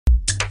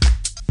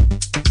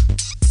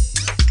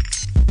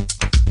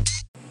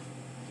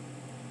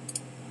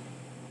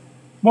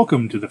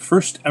Welcome to the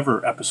first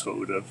ever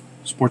episode of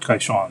Sports Guy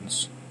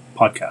Sean's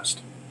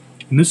podcast.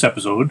 In this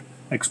episode,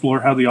 I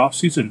explore how the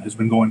off-season has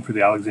been going for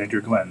the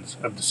Alexandria Glens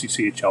of the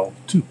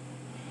CCHL2.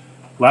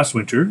 Last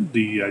winter,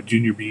 the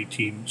Junior B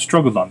team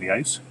struggled on the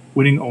ice,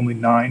 winning only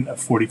 9 of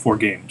 44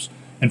 games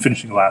and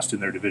finishing last in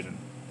their division.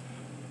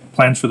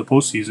 Plans for the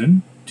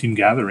postseason, team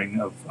gathering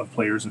of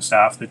players and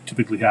staff that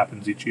typically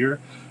happens each year,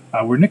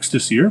 were nixed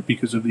this year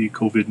because of the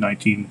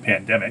COVID-19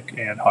 pandemic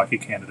and Hockey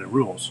Canada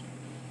rules.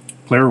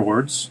 Player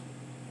awards,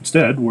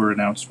 instead, were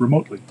announced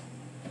remotely.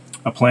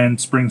 A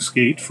planned spring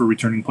skate for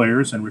returning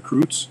players and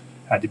recruits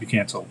had to be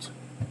cancelled,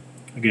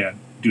 again,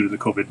 due to the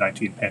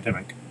COVID-19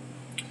 pandemic.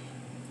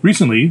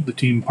 Recently, the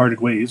team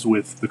parted ways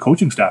with the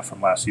coaching staff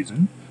from last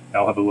season.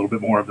 I'll have a little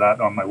bit more of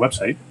that on my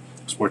website,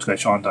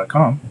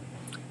 sportsguysean.com,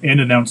 and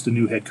announced a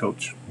new head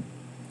coach.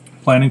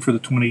 Planning for the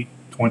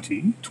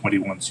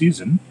 2020-21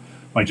 season,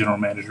 my general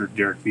manager,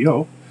 Derek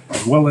Vio,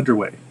 is well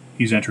underway.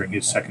 He's entering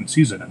his second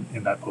season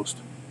in that post.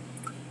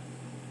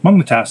 Among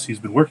the tasks he's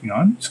been working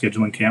on,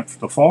 scheduling camp for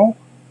the fall,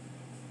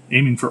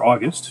 aiming for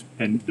August,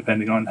 and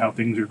depending on how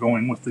things are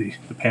going with the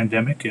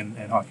pandemic and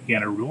Hockey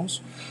Canada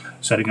rules,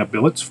 setting up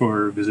billets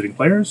for visiting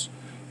players,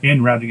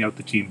 and rounding out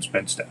the team's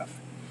bench staff.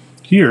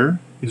 Here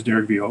is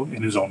Derek Vio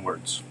in his own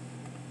words.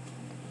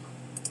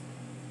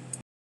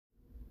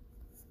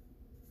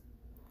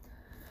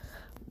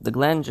 The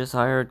Glen just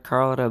hired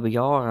Carl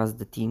Rabillard as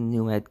the team's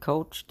new head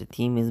coach. The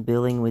team is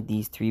building with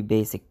these three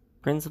basic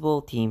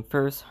principles: team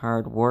first,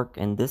 hard work,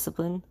 and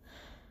discipline.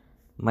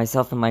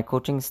 Myself and my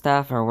coaching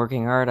staff are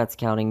working hard at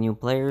scouting new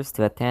players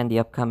to attend the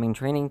upcoming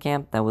training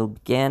camp that will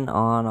begin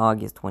on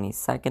August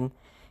 22nd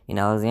in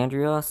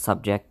Alexandria,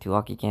 subject to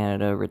Hockey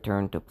Canada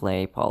return to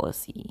play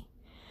policy.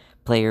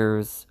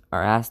 Players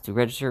are asked to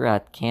register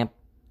at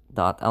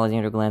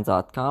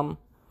camp.alexandriaglens.com.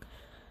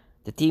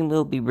 The team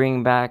will be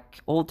bringing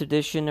back old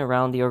tradition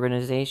around the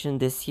organization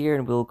this year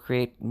and will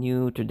create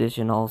new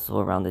tradition also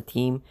around the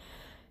team.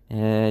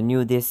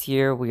 New this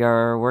year, we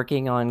are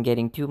working on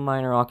getting 2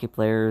 minor hockey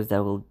players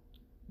that will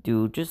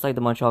do just like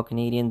the Montreal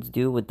Canadiens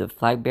do with the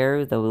flag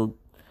bearers that will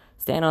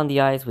stand on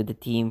the ice with the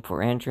team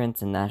for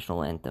entrance and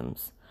national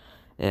anthems.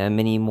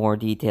 Many more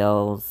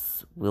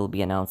details will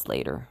be announced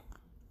later.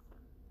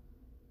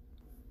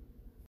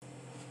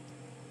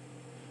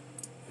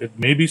 It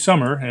may be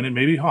summer and it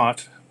may be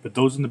hot, but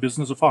those in the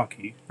business of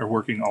hockey are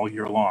working all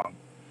year long.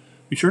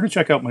 Be sure to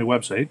check out my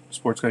website,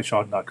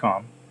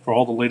 sportsguysean.com, for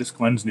all the latest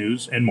Glens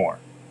news and more.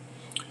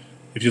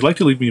 If you'd like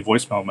to leave me a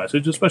voicemail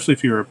message, especially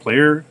if you're a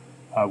player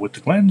with the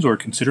Glens or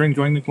considering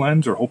joining the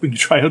Glens or hoping to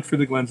try out for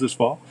the Glens this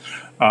fall,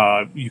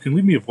 you can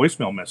leave me a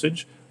voicemail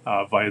message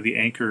via the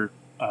Anchor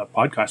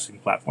podcasting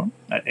platform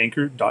at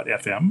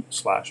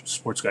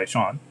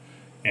anchor.fm/sportsguysean,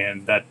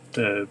 and that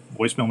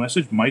voicemail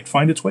message might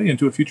find its way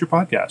into a future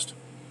podcast.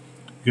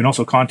 You can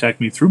also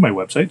contact me through my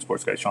website,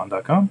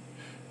 sportsguysean.com.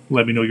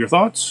 Let me know your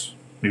thoughts,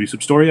 maybe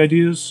some story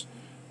ideas,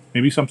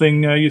 maybe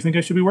something you think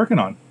I should be working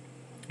on.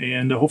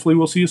 And hopefully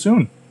we'll see you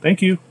soon.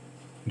 Thank you.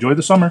 Enjoy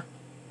the summer.